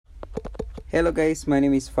Hello guys, my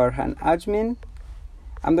name is Farhan Ajmin.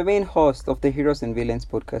 I'm the main host of the Heroes and Villains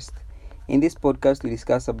podcast. In this podcast, we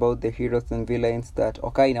discuss about the heroes and villains that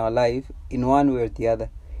occur in our life in one way or the other.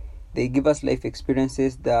 They give us life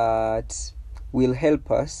experiences that will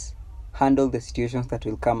help us handle the situations that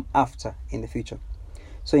will come after in the future.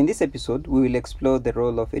 So in this episode, we will explore the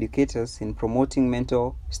role of educators in promoting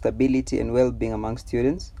mental stability and well-being among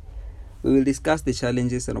students. We will discuss the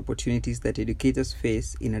challenges and opportunities that educators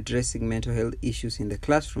face in addressing mental health issues in the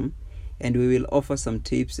classroom, and we will offer some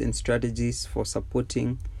tips and strategies for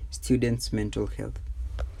supporting students' mental health.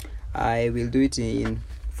 I will do it in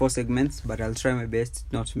 4 segments, but I'll try my best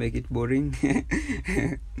not to make it boring.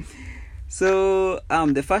 So,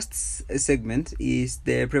 the first segment is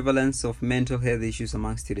the prevalence of mental health issues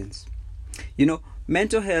among students.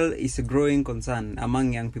 Mental health is a growing concern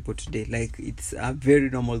among young people today. Like, it's a very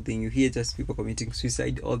normal thing. You hear just people committing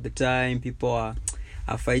suicide all the time. People are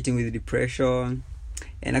fighting with depression.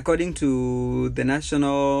 And according to the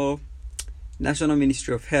National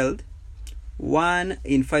Ministry of Health, 1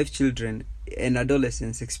 in 5 children and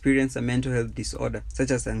adolescents experience a mental health disorder,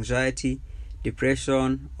 such as anxiety,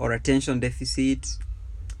 depression, or attention deficit,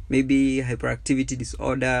 maybe hyperactivity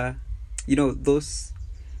disorder, those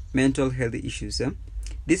mental health issues.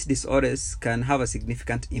 These disorders can have a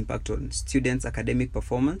significant impact on students' academic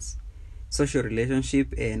performance, social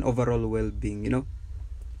relationship, and overall well-being.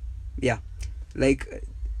 If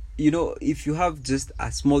you have just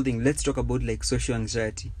a small thing, let's talk about like social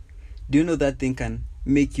anxiety. Do you know that thing can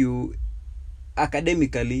make you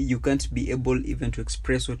academically, you can't be able even to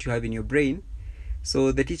express what you have in your brain?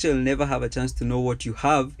 So the teacher will never have a chance to know what you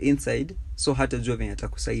have inside, so hatajua venye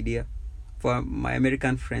atakusaidia. For my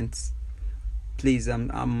American friends, please,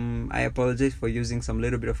 I apologize for using some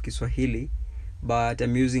little bit of Kiswahili, but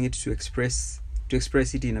I'm using it to express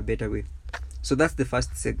it in a better way. So that's the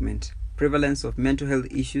first segment, prevalence of mental health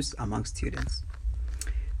issues among students.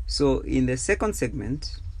 So in the second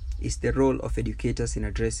segment is the role of educators in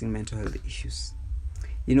addressing mental health issues.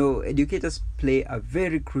 Educators play a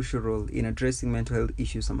very crucial role in addressing mental health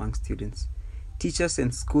issues among students. Teachers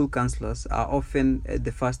and school counselors are often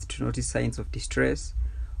the first to notice signs of distress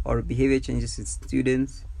or behavior changes in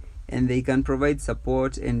students, and they can provide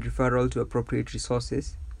support and referral to appropriate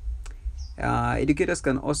resources. Educators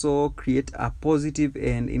can also create a positive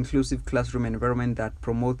and inclusive classroom environment that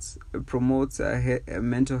promotes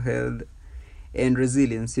mental health and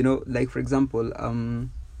resilience. Like for example,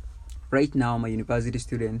 right now I'm a university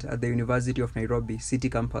student at the University of Nairobi City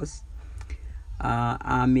Campus.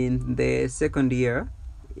 I'm in the second year,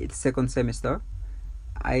 it's second semester.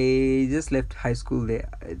 I just left high school there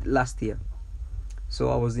last year. So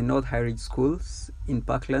I was in North High Schools in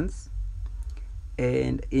Parklands.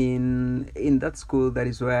 And in that school, that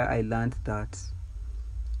is where I learned that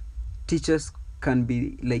teachers can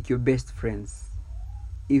be like your best friends.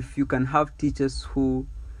 If you can have teachers who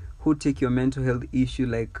take your mental health issue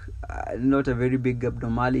like not a very big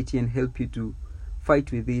abnormality and help you to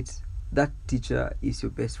fight with it, that teacher is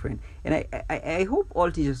your best friend. And I hope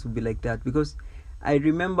all teachers will be like that, because I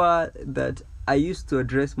remember that I used to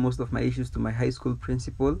address most of my issues to my high school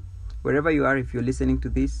principal. Wherever you are, if you're listening to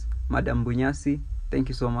this, Madam Bunyasi, thank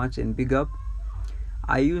you so much and big up.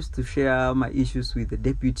 I used to share my issues with the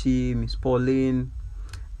deputy, Miss Pauline.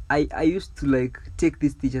 I used to take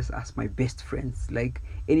these teachers as my best friends. Like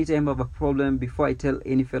anytime I have a problem, before I tell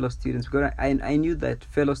any fellow students, because I knew that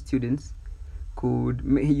fellow students could,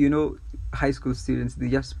 high school students, they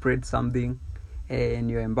just spread something and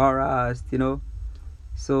you're embarrassed,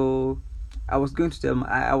 So I was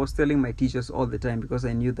telling my teachers all the time, because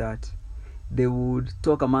I knew that they would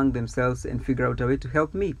talk among themselves and figure out a way to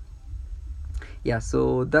help me.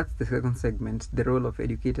 So that's the second segment, the role of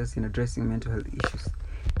educators in addressing mental health issues.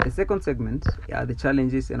 The second segment are the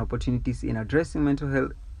challenges and opportunities in addressing mental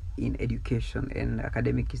health in education and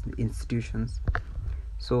academic institutions.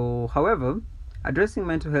 So, however, addressing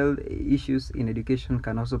mental health issues in education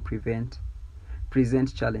can also present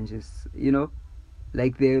challenges.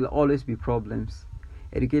 Like there will always be problems.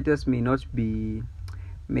 Educators may not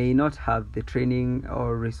have the training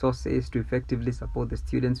or resources to effectively support the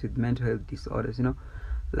students with mental health disorders.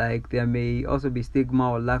 Like there may also be stigma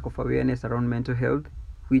or lack of awareness around mental health,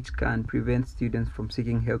 which can prevent students from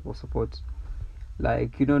seeking help or support.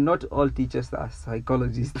 Like, not all teachers are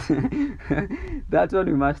psychologists. That's what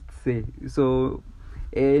we must say. So,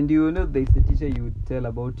 and there's a teacher you would tell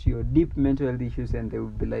about your deep mental health issues, and they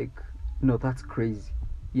would be like, no, that's crazy.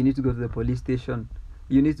 You need to go to the police station.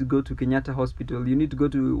 You need to go to Kenyatta Hospital. You need to go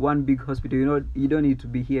to one big hospital. You don't need to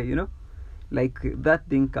be here, Like that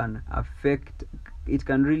thing can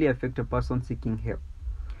really affect a person seeking help.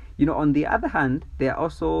 On the other hand, there are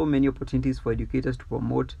also many opportunities for educators to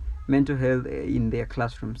promote mental health in their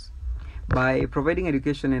classrooms. By providing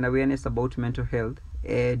education and awareness about mental health,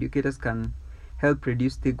 educators can help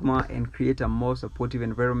reduce stigma and create a more supportive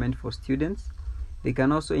environment for students. They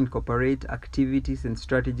can also incorporate activities and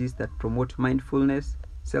strategies that promote mindfulness,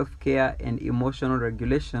 self-care, and emotional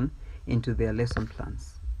regulation into their lesson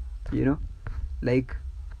plans. Like,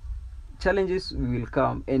 challenges will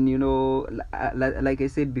come, and like I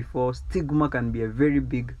said before, stigma can be a very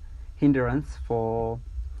big hindrance for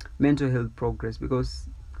mental health progress, because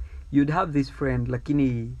you'd have this friend,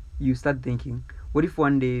 lakini you start thinking, what if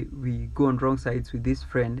one day we go on wrong sides with this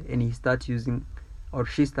friend and he start using, or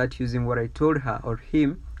she start using what I told her or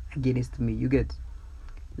him against me? You get,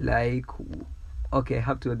 like, okay, I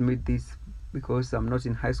have to admit this because I'm not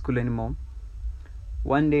in high school anymore.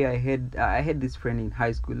 One day I had this friend in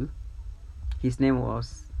high school. His name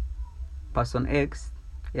was Person X.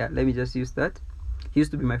 Yeah, let me just use that. He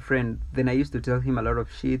used to be my friend. Then I used to tell him a lot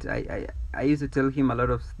of shit. I used to tell him a lot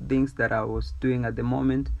of things that I was doing at the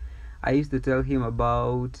moment. I used to tell him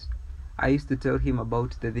about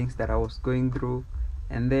the things that I was going through.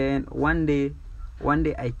 And then one day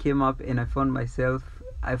I came up and I found myself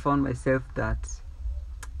that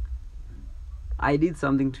I did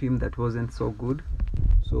something to him that wasn't so good.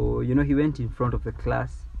 So, he went in front of the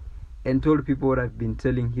class and told people what I've been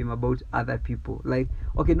telling him about other people. Like,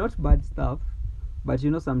 okay, not bad stuff, but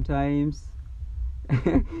sometimes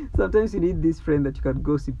sometimes you need this friend that you can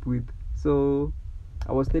gossip with. So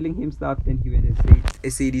I was telling him stuff, then he went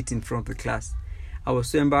and said it in front of the class. I was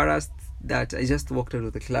so embarrassed that I just walked out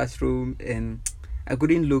of the classroom and I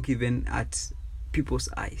couldn't look even at people's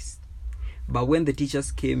eyes. But when the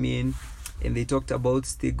teachers came in and they talked about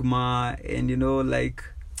stigma, and like,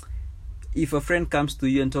 if a friend comes to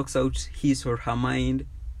you and talks out his or her mind,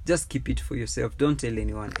 just keep it for yourself. Don't tell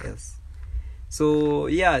anyone else. So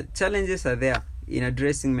yeah, challenges are there in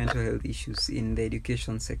addressing mental health issues in the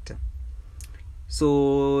education sector.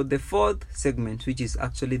 So the fourth segment, which is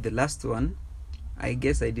actually the last one, I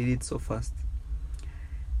guess I did it so fast.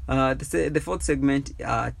 The fourth segment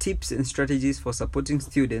are tips and strategies for supporting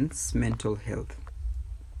students' mental health.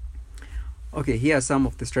 Okay, here are some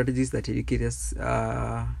of the strategies that educators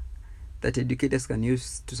can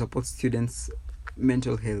use to support students'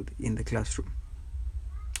 mental health in the classroom.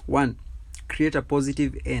 1. Create a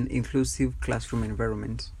positive and inclusive classroom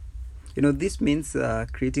environment. This means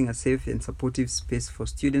creating a safe and supportive space for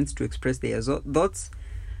students to express their thoughts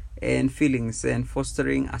and feelings, and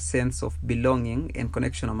fostering a sense of belonging and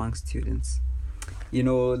connection among students.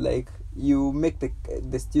 Like, you make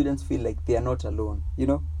the students feel like they are not alone.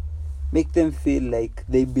 Make them feel like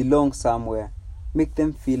they belong somewhere. Make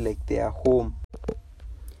them feel like they are home.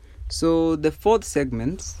 So the fourth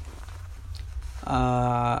segment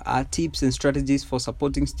are tips and strategies for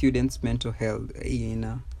supporting students' mental health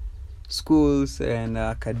in schools and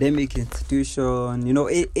academic institution,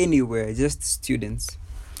 anywhere, just students.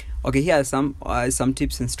 Okay, here are some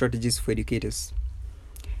tips and strategies for educators.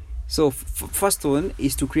 So first one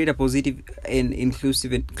is to create a positive and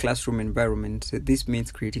inclusive classroom environment. This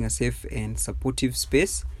means creating a safe and supportive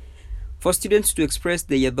space for students to express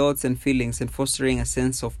their thoughts and feelings, and fostering a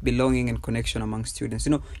sense of belonging and connection among students.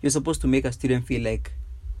 You're supposed to make a student feel like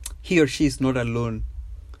he or she is not alone.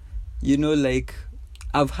 Like,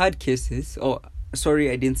 I've had cases, I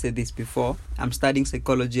didn't say this before. I'm studying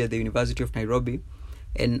psychology at the University of Nairobi,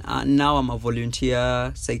 and now I'm a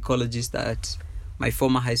volunteer psychologist at my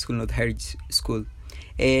former high school, North Heritage School.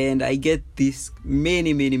 And I get these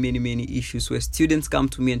many issues where students come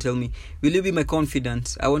to me and tell me, will you be my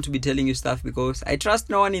confidant? I want to be telling you stuff because I trust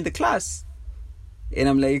no one in the class. And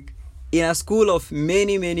I'm like, in a school of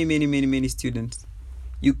many students,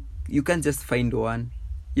 you can't just find one.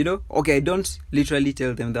 Okay, I don't literally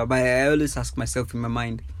tell them that, but I always ask myself in my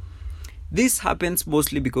mind. This happens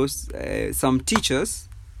mostly because some teachers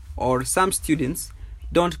or some students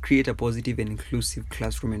don't create a positive and inclusive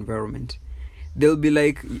classroom environment. They'll be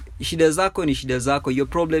like, shida zako ni shida zako, your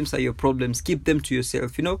problems are your problems, keep them to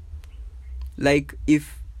yourself. Like,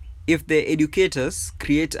 if the educators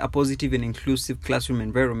create a positive and inclusive classroom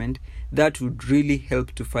environment, that would really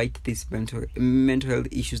help to fight these mental health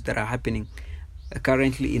issues that are happening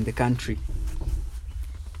currently in the country.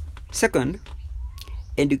 Second,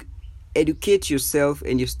 educate yourself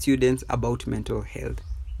and your students about mental health.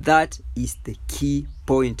 That is the key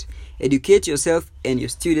point. Educate yourself and your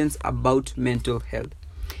students about mental health.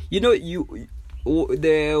 When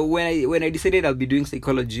I decided I'll be doing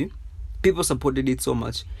psychology, people supported it so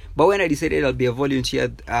much. But when I decided I'll be a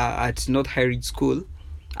volunteer at North Heritage School,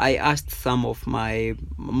 I asked some of my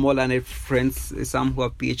more learned friends, some who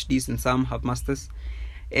have PhDs and some have masters,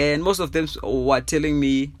 and most of them were telling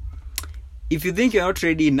me, if you think you're not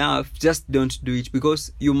ready enough, just don't do it,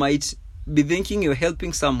 because you might be thinking you're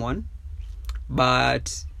helping someone,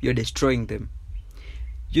 but you're destroying them.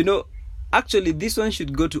 Actually, this one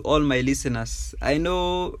should go to all my listeners. I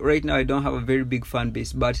know right now I don't have a very big fan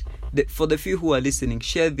base, but for the few who are listening,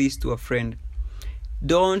 share this to a friend.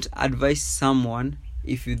 Don't advise someone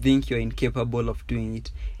if you think you're incapable of doing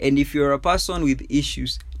it. And if you're a person with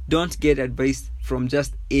issues, don't get advice from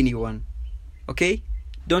just anyone. Okay?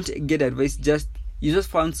 Don't get advice. You just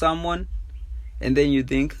found someone, and then you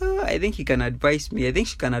think, I think he can advise me. I think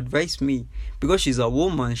she can advise me, because she's a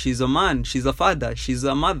woman, she's a man, she's a father, she's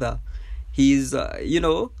a mother. He's,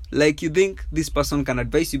 like you think this person can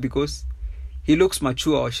advise you because he looks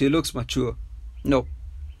mature or she looks mature. No.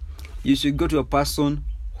 You should go to a person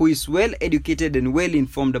who is well educated and well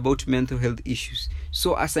informed about mental health issues.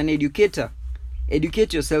 So as an educator,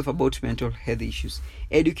 educate yourself about mental health issues.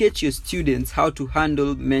 Educate your students how to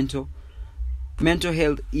handle mental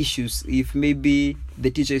health issues if maybe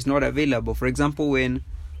the teacher is not available. For example, when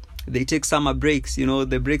they take summer breaks,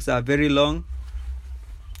 the breaks are very long,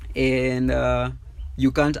 and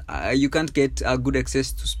you can't get good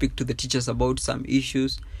access to speak to the teachers about some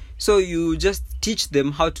issues. So you just teach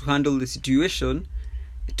them how to handle the situation,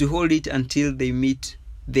 to hold it until they meet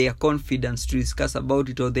their confidence to discuss about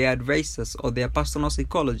it, or their advisors or their personal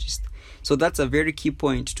psychologist. So that's a very key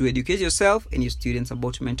point, to educate yourself and your students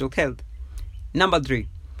about mental health. Number 3,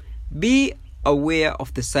 be aware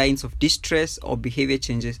of the signs of distress or behavior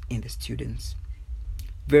changes in the students.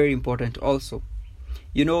 Very important also.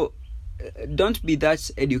 Don't be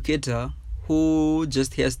that educator who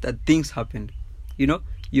just hears that things happened.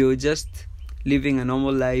 You're just living a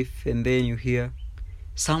normal life, and then you hear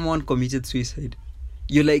someone committed suicide.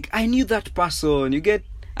 You're like, I knew that person.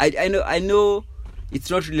 I know it's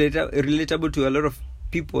not relatable to a lot of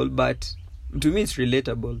people, but to me it's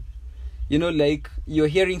relatable. Like you're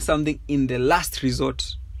hearing something in the last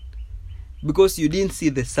resort, because you didn't see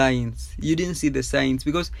the signs.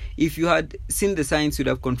 Because if you had seen the signs, you'd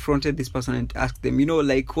have confronted this person and asked them,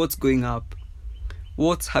 like, what's going up?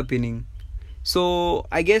 What's happening? So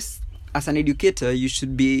I guess as an educator, you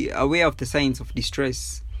should be aware of the signs of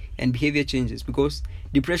distress and behavior changes, because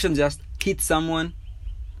depression just hits someone,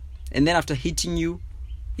 and then after hitting you,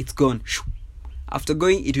 it's gone. After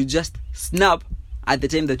going, it will just snap at the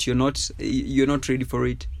time that you're not ready for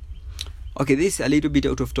it. Okay, this is a little bit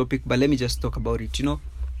out of topic, but let me just talk about it.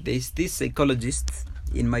 There's this psychologist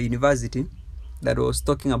in my university that was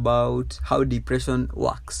talking about how depression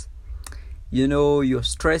works. You're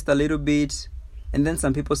stressed a little bit, and then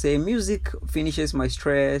some people say music finishes my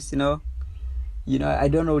stress. I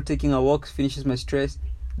don't know, taking a walk finishes my stress.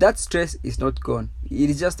 That stress is not gone. It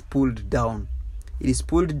is just pulled down. It is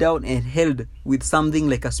pulled down and held with something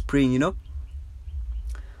like a spring.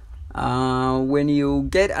 When you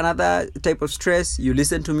get another type of stress, you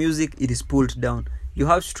listen to music, it is pulled down. You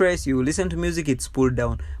have stress, you listen to music, it's pulled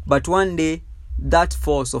down. But one day, that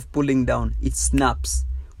force of pulling down, it snaps.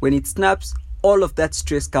 When it snaps, all of that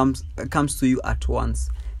stress comes to you at once.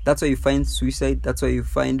 That's why you find suicide. That's why you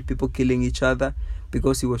find people killing each other,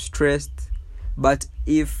 because he was stressed. But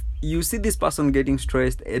if you see this person getting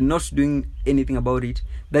stressed and not doing anything about it,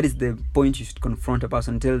 that is the point you should confront a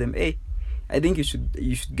person and tell them, hey, I think you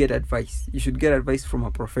should get advice. You should get advice from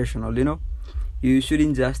a professional. You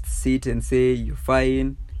shouldn't just sit and say you're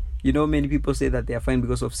fine. Many people say that they are fine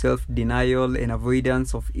because of self-denial and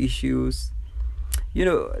avoidance of issues.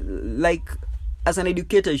 Like as an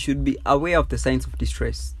educator, you should be aware of the signs of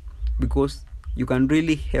distress, because you can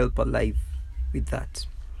really help a life with that.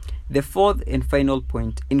 The 4th and final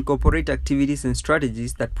point, incorporate activities and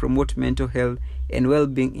strategies that promote mental health and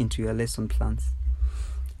well-being into your lesson plans.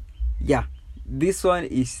 Yeah, this one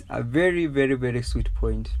is a very, very, very sweet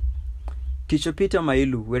point. Teacher Peter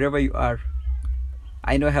Mailu, wherever you are,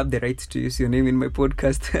 I know I have the right to use your name in my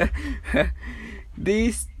podcast.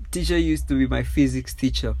 This teacher used to be my physics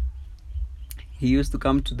teacher. He used to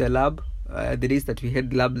come to the lab, the days that we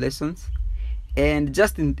had lab lessons, and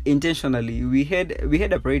just intentionally, we had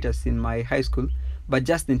apparatus in my high school, but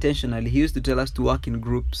just intentionally, he used to tell us to work in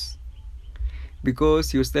groups, because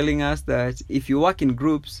he was telling us that if you work in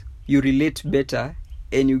groups, you relate better,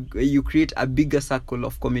 and you create a bigger circle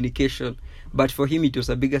of communication. But for him, it was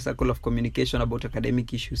a bigger circle of communication about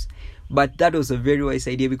academic issues. But that was a very wise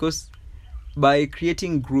idea, because by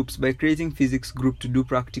creating groups, by creating physics group to do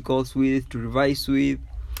practicals with, to revise with,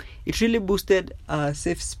 it really boosted a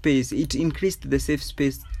safe space. It increased the safe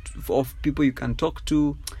space of people you can talk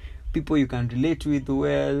to, people you can relate with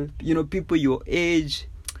well, people your age.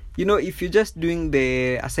 If you're just doing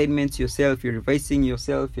the assignments yourself, you're revising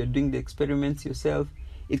yourself, you're doing the experiments yourself,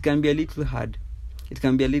 it can be a little hard. It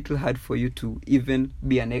can be a little hard for you to even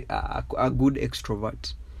be a good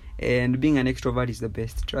extrovert. And being an extrovert is the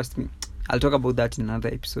best, trust me. I'll talk about that in another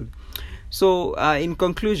episode. So, in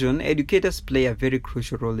conclusion, educators play a very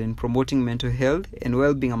crucial role in promoting mental health and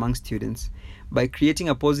well-being among students by creating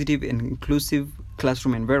a positive and inclusive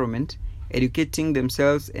classroom environment, educating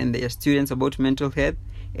themselves and their students about mental health,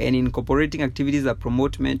 and incorporating activities that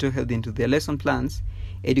promote mental health into their lesson plans.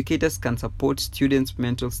 Educators can support students'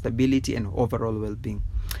 mental stability and overall well-being.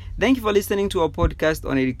 Thank you for listening to our podcast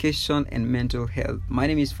on education and mental health. My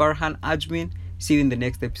name is Farhan Ajmin. See you in the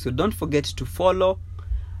next episode. Don't forget to follow.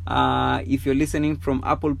 If you're listening from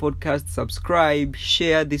Apple Podcasts, subscribe,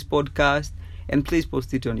 share this podcast, and please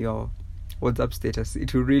post it on your WhatsApp status.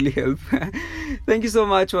 It will really help. Thank you so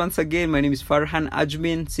much once again. My name is Farhan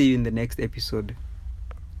Ajmin. See you in the next episode.